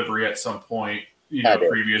livery at some point,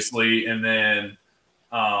 previously. And then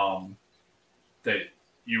that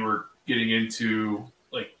you were getting into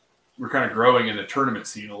we're kind of growing in the tournament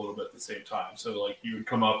scene a little bit at the same time. So like you would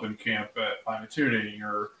come up and camp at Climate Tuning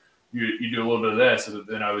or you do a little bit of this. And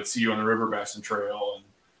then I would see you on the River Bassin Trail and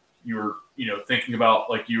you were, thinking about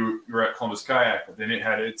you were at Columbus Kayak, but then it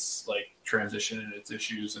had its transition and its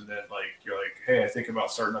issues. And then you're like, hey, I think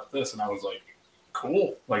about starting up this. And I was like,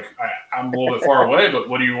 cool. I'm a little bit far away, but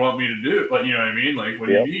what do you want me to do? What do you need? What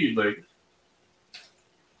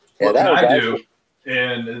can I do?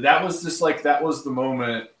 And that was just that was the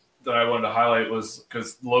moment that I wanted to highlight was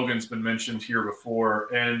because Logan's been mentioned here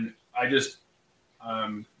before. And I just,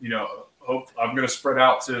 hope I'm going to spread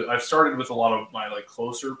out I've started with a lot of my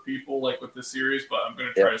closer people with this series, but I'm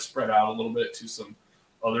going to try to spread out a little bit to some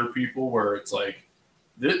other people where it's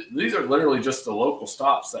these are literally just the local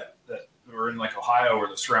stops that are in Ohio or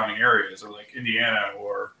the surrounding areas or Indiana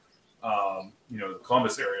or, the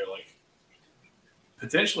Columbus area.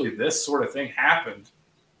 Potentially this sort of thing happened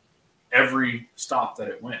every stop that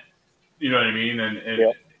it went. You know what I mean?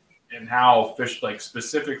 And how fish,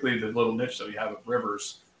 specifically the little niche that we have of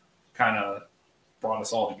rivers kind of brought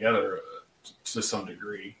us all together to some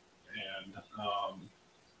degree.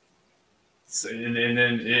 And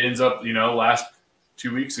then it ends up, last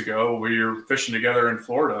 2 weeks ago, we were fishing together in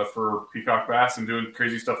Florida for peacock bass and doing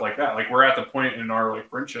crazy stuff like that. We're at the point in our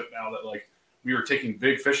friendship now that we were taking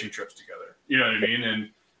big fishing trips together. You know what I mean?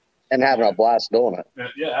 And having a blast doing it.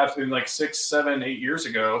 Yeah, after 6, 7, 8 years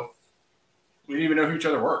ago, we didn't even know who each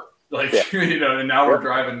other were. And now we're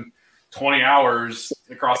driving 20 hours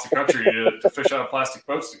across the country to fish out of plastic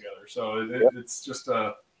boats together. So it's just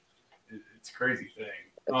it's a crazy thing.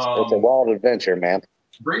 It's a wild adventure, man.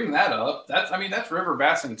 Bringing that up, that's River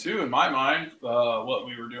Bassin too, in my mind. What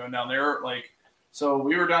we were doing down there, so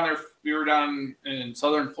we were down there. We were down in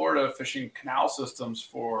southern Florida fishing canal systems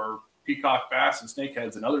for peacock bass and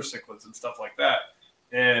snakeheads and other cichlids and stuff like that.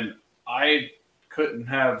 And I couldn't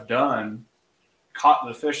have caught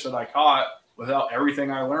the fish that I caught without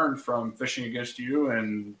everything I learned from fishing against you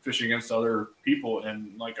and fishing against other people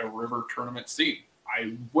in a river tournament scene.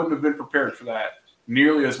 I wouldn't have been prepared for that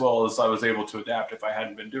nearly as well as I was able to adapt if I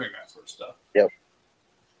hadn't been doing that sort of stuff. Yep.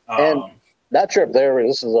 And that trip there,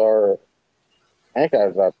 this is I think I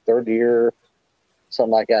was our third year,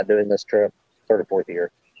 something like that, doing this trip, third or fourth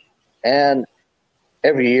year. And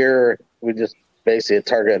every year we just basically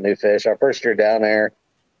target a new fish. Our first year down there,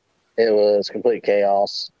 it was complete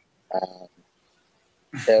chaos.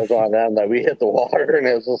 It was one of them that we hit the water and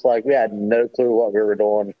it was just we had no clue what we were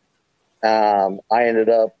doing. I ended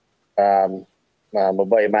up, my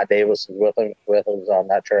buddy Matt Davis was with us on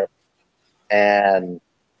that trip. And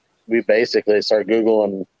we basically started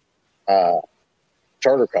Googling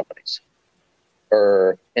charter companies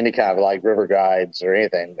or any kind of river guides or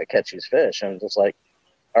anything that catch these fish. And just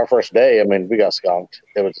our first day, we got skunked.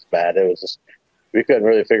 It was bad. It was just, we couldn't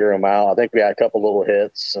really figure them out. I think we had a couple little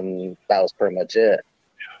hits and that was pretty much it.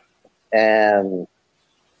 Yeah. And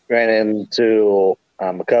ran into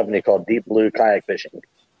a company called Deep Blue Kayak Fishing.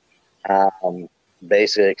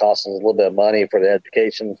 Basically, it cost us a little bit of money for the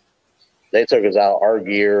education. They took us out, our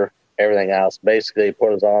gear, everything else, basically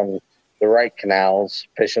put us on the right canals,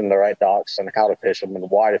 fishing the right docks and how to fish them and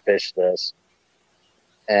why to fish this.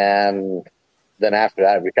 And then after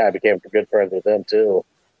that, we kind of became good friends with them too.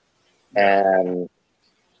 And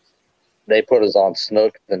they put us on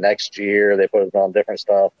snook the next year. They put us on different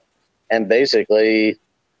stuff. And basically,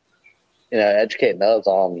 educating us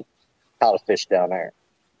on how to fish down there.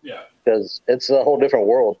 Yeah. Because it's a whole different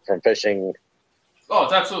world from fishing. Oh,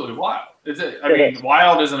 it's absolutely wild.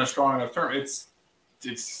 Wild isn't a strong enough term. It's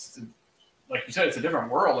like you said, it's a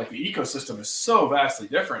different world. Like the ecosystem is so vastly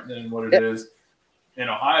different than what it is in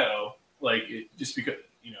Ohio. Like just because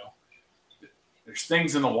there's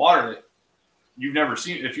things in the water that you've never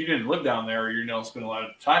seen. If you didn't live down there, or spend a lot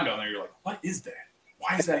of time down there, you're like, what is that?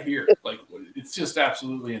 Why is that here? Like, it's just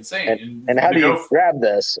absolutely insane. And how do you grab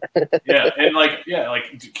this?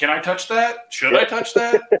 Can I touch that? Should I touch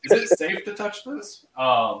that? Is it safe to touch this?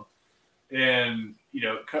 I've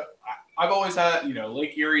always had,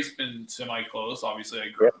 Lake Erie's been semi-close. Obviously, I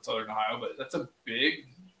grew up in Southern Ohio, but that's a big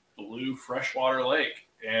blue freshwater lake.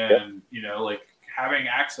 And, having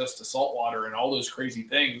access to saltwater and all those crazy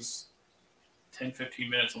things 10, 15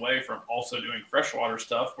 minutes away from also doing freshwater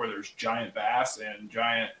stuff where there's giant bass and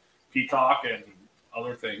giant peacock and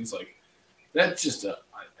other things, like that's just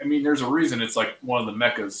there's a reason it's like one of the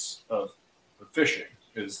meccas of fishing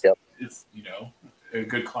because it's, a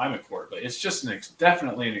good climate for it, but it's just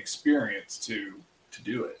definitely an experience to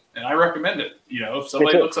do it. And I recommend it. If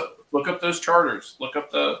somebody look up those charters, look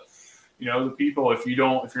up the people, if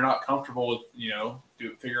you're not comfortable with,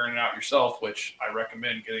 figuring it out yourself, which I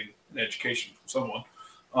recommend getting an education from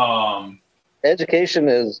someone. Education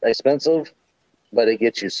is expensive, but it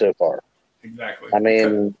gets you so far. Exactly.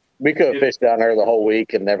 We could have fished down there the whole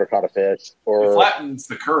week and never caught a fish. It flattens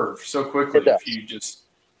the curve so quickly if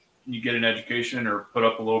you get an education or put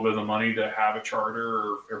up a little bit of the money to have a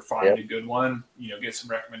charter or find a good one, get some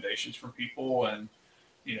recommendations from people, and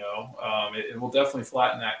it will definitely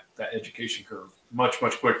flatten that education curve much,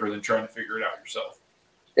 much quicker than trying to figure it out yourself.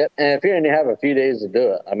 Yep. And if you only have a few days to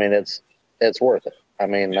do it, it's worth it.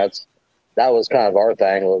 That was kind of our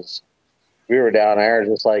thing was we were down there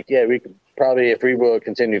just like, we could probably, if we would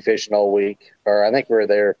continue fishing all week, or I think we were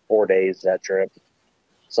there 4 days that trip,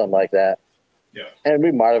 something like that. Yeah. And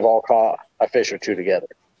we might have all caught a fish or two together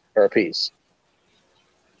or a piece.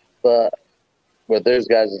 But with those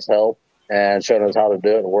guys' help and showing us how to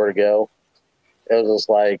do it and where to go, it was just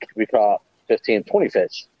like we caught 15, 20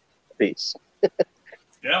 fish a piece.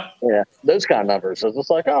 Yeah. Yeah. Those kind of numbers. It's just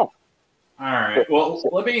like, oh. All right. Well,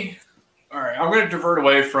 I'm going to divert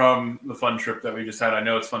away from the fun trip that we just had. I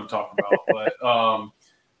know it's fun to talk about, but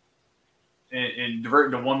and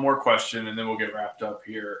divert into one more question, and then we'll get wrapped up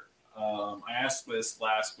here. I asked this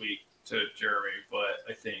last week to Jeremy,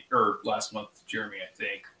 or last month to Jeremy, I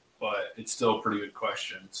think, but it's still a pretty good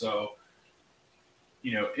question. So,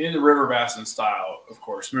 in the river bassin style, of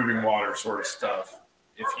course, moving water sort of stuff,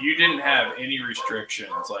 if you didn't have any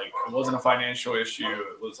restrictions, like it wasn't a financial issue,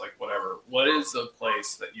 it was like whatever, what is a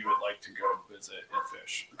place that you would like to go visit and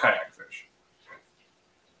fish, kayak fish?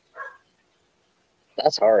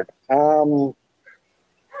 That's hard.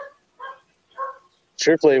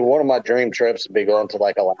 Truthfully, one of my dream trips would be going to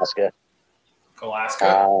like Alaska.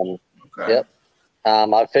 Okay. Yep.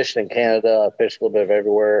 I've fished in Canada. I've fished a little bit of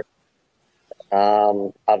everywhere.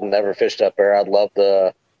 I've never fished up there. I'd love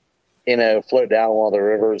to, float down one of the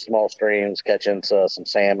rivers, small streams, catch into some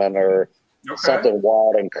salmon or something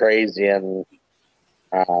wild and crazy. And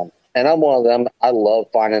I'm one of them. I love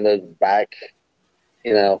finding those back,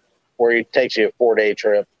 where it takes you a 4-day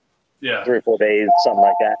trip. Yeah. 3 or 4 days, something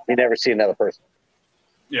like that. You never see another person.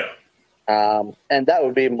 Yeah. And that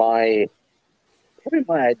would be probably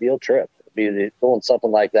my ideal trip. Be doing something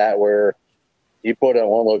like that where you put it in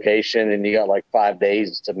one location and you got like 5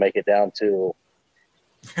 days to make it down to.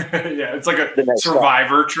 Yeah, it's like a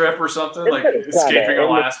survivor trip or something, like escaping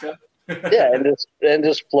Alaska. Yeah, and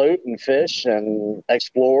just float and fish and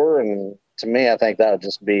explore. And to me, I think that would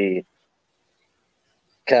just be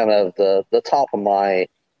kind of the top of my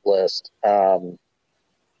list.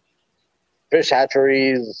 Fish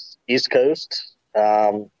hatcheries, East Coast.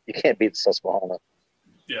 You can't beat Susquehanna.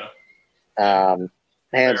 Yeah.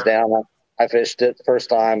 Hands down. I fished it the first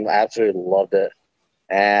time. Absolutely loved it.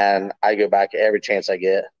 And I go back every chance I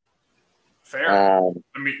get. Fair.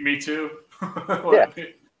 Me too. Yeah.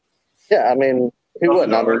 Who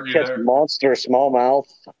wouldn't? Catch monster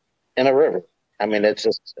smallmouth in a river. It's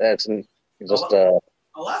just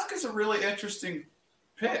Alaska's a really interesting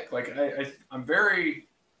pick. Like I'm very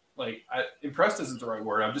impressed isn't the right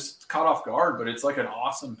word. I'm just caught off guard, but it's like an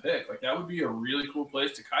awesome pick. Like that would be a really cool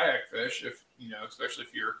place to kayak fish if especially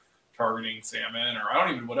if you're targeting salmon, or I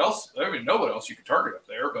don't even know what else you could target up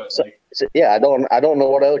there. But I don't know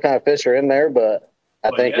what other kind of fish are in there, but I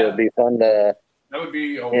think it would be fun to. That would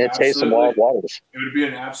be chase some wild waters. It would be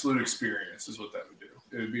an absolute experience, is what that would do.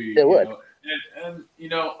 It would be. It would. And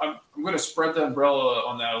I'm going to spread the umbrella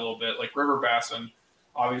on that a little bit. Like river bassin,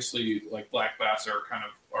 obviously, like black bass are kind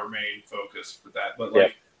of our main focus for that. But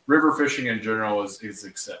river fishing in general is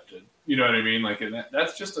accepted. You know what I mean? Like, and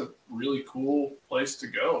that's just a really cool place to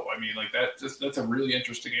go. I mean, like that's a really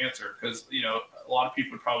interesting answer because, you know, a lot of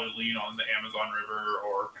people would probably lean on the Amazon River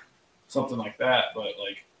or something like that. But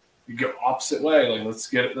like, you go opposite way. Like, let's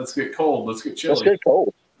get cold. Let's get chilly. Let's get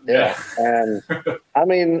cold. Yeah. And I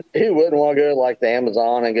mean, who wouldn't want to go like the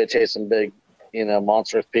Amazon and go chase some big, you know,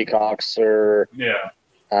 monstrous peacocks or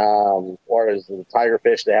or is the tiger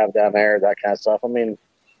fish they have down there, that kind of stuff. I mean,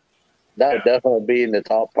 that would definitely be in the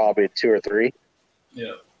top probably 2 or 3.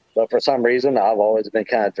 Yeah. But for some reason, I've always been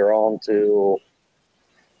kind of drawn to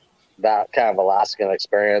that kind of Alaskan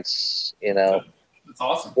experience, you know. That's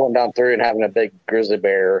awesome. Going down through and having a big grizzly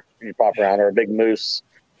bear you pop around, or a big moose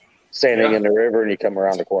standing in the river and you come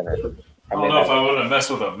around the corner. I don't know if I would have messed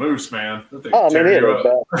with a moose, man. I mean, it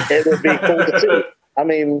would be cool to see. I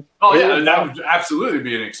mean, that would absolutely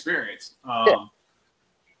be an experience.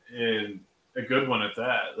 And a good one at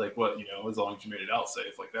that. Like, what, you know, as long as you made it out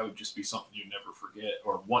safe, like that would just be something you never forget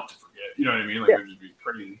or want to forget. You know what I mean? Like, it would just be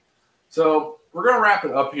crazy. So we're going to wrap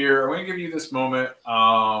it up here. I'm going to give you this moment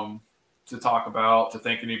to talk about, to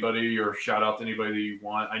thank anybody or shout out to anybody that you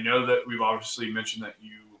want. I know that we've obviously mentioned that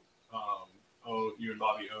you and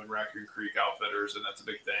Bobby own Raccoon Creek Outfitters, and that's a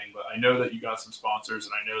big thing. But I know that you got some sponsors,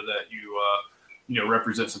 and I know that you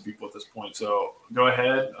represent some people at this point. So go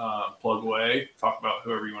ahead, plug away, talk about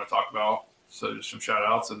whoever you want to talk about. So just some shout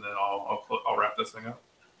outs, and then I'll wrap this thing up.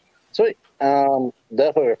 Sweet.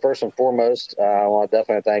 Definitely first and foremost, I want to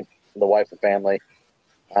definitely thank the wife and family.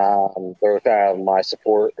 They're kind of my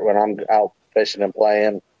support when I'm out fishing and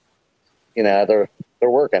playing. You know, they're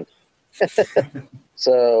working.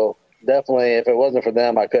 So definitely, if it wasn't for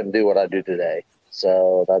them, I couldn't do what I do today.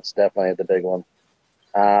 So that's definitely the big one.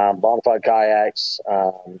 Bonafide Kayaks.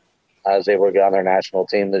 I was able to get on their national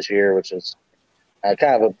team this year, which is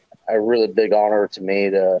kind of a really big honor to me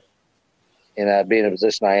to, you know, be in a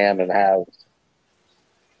position I am and have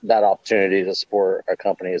that opportunity to support a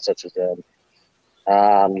company such as them.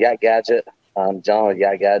 Yak Gadget. John with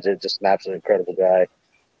Yak Gadget, just an absolutely incredible guy.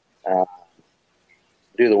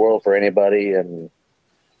 Do the world for anybody, and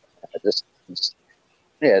just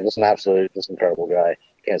an absolute, just incredible guy.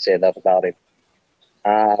 Can't say enough about him.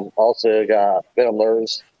 Also got Venom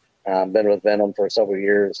Lures. Been with Venom for several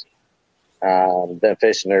years. Been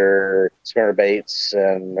fishing their spinner baits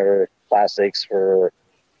and their plastics for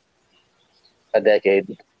a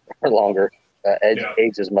decade or longer.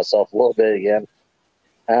 Ages myself a little bit again.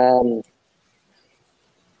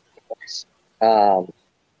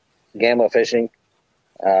 Gamma Fishing.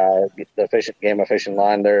 The Gamma Fishing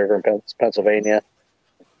line there over in Pennsylvania.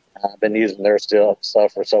 I've been using their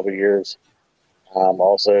stuff for several years.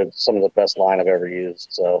 Also, some of the best line I've ever used.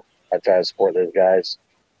 So I try to support those guys.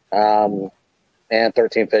 And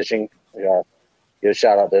 13 Fishing. Give a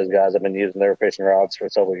shout out to those guys. I've been using their fishing rods for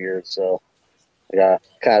several years. So kind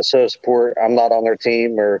of show support. I'm not on their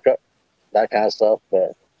team or that kind of stuff,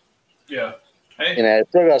 but hey, you know,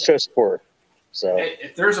 still got to show support. So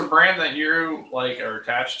if there's a brand that you like are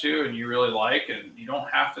attached to and you really like, and you don't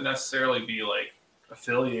have to necessarily be like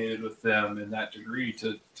affiliated with them in that degree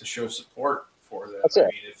to show support for them. That's it.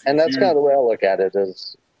 And that's kind of the way I look at it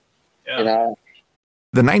is, you know.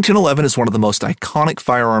 The 1911 is one of the most iconic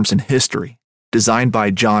firearms in history. Designed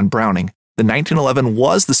by John Browning, the 1911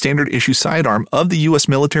 was the standard issue sidearm of the U.S.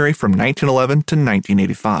 military from 1911 to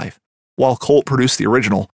 1985. While Colt produced the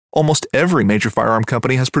original, almost every major firearm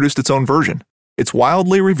company has produced its own version. It's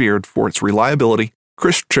wildly revered for its reliability,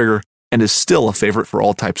 crisp trigger, and is still a favorite for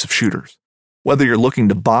all types of shooters. Whether you're looking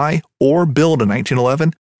to buy or build a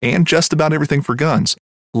 1911 and just about everything for guns,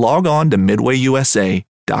 log on to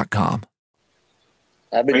midwayusa.com.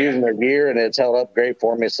 I've been using their gear and it's held up great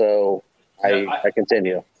for me, so I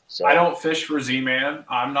continue. So I don't fish for Z-Man.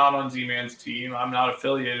 I'm not on Z-Man's team. I'm not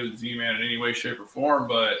affiliated with Z-Man in any way, shape, or form,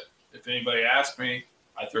 but if anybody asks me,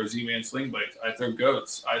 I throw Z-Man sling blades. I throw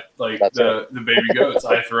goats. I like the baby goats.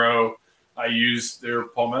 I use their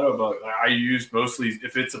palmetto bug. I use mostly,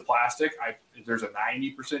 if it's a plastic, there's a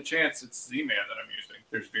 90% chance it's Z-Man that I'm using.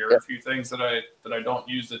 There's very few things that I don't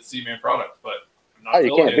use that's Z-Man product, but I'm not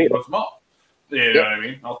affiliated with them all. You know what I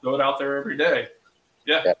mean? I'll throw it out there every day.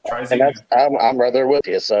 Try Z-Man. And I'm right there with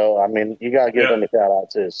you. So, I mean, you got to give them a shout out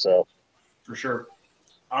too. So, for sure.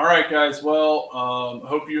 All right, guys. Well,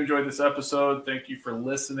 hope you enjoyed this episode. Thank you for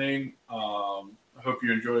listening. I hope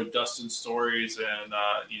you enjoyed Dustin's stories and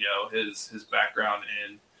his background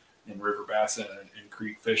in river bassin and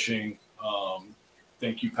creek fishing.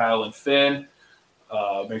 Thank you, Paddle and Finn.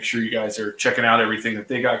 Make sure you guys are checking out everything that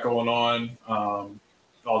they got going on.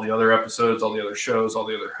 All the other episodes, all the other shows, all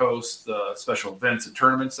the other hosts, the special events and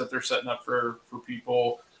tournaments that they're setting up for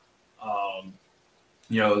people.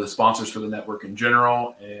 the sponsors for the network in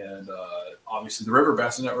general, and obviously the River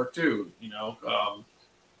Bassin Network too.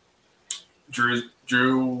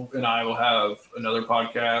 Drew and I will have another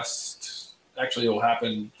podcast. Actually, it will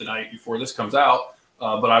happen the night before this comes out,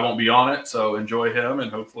 but I won't be on it. So enjoy him,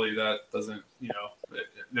 and hopefully that doesn't,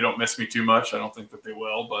 they don't miss me too much. I don't think that they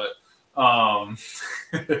will, but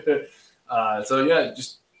so yeah,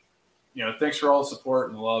 just thanks for all the support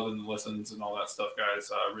and the love and the listens and all that stuff,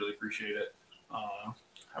 guys. I really appreciate it.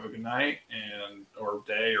 Have a good night or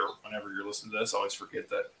day or whenever you're listening to this. I always forget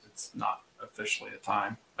that it's not officially a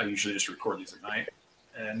time. I usually just record these at night.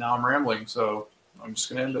 And now I'm rambling, so I'm just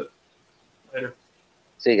going to end it. Later.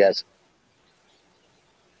 See you guys.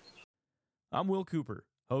 I'm Will Cooper,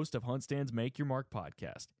 host of HuntStand's Make Your Mark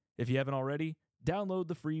podcast. If you haven't already, download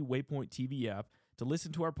the free Waypoint TV app to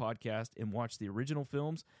listen to our podcast and watch the original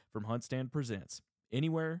films from HuntStand Presents,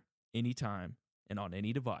 anywhere, anytime, and on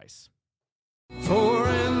any device. 4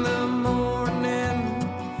 a.m.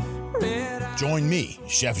 Join me,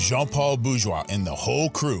 Chef Jean-Paul Bourgeois, and the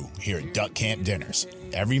whole crew here at Duck Camp Dinners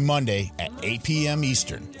every Monday at 8 p.m.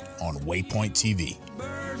 Eastern on Waypoint TV.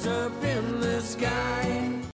 Birds up in the sky.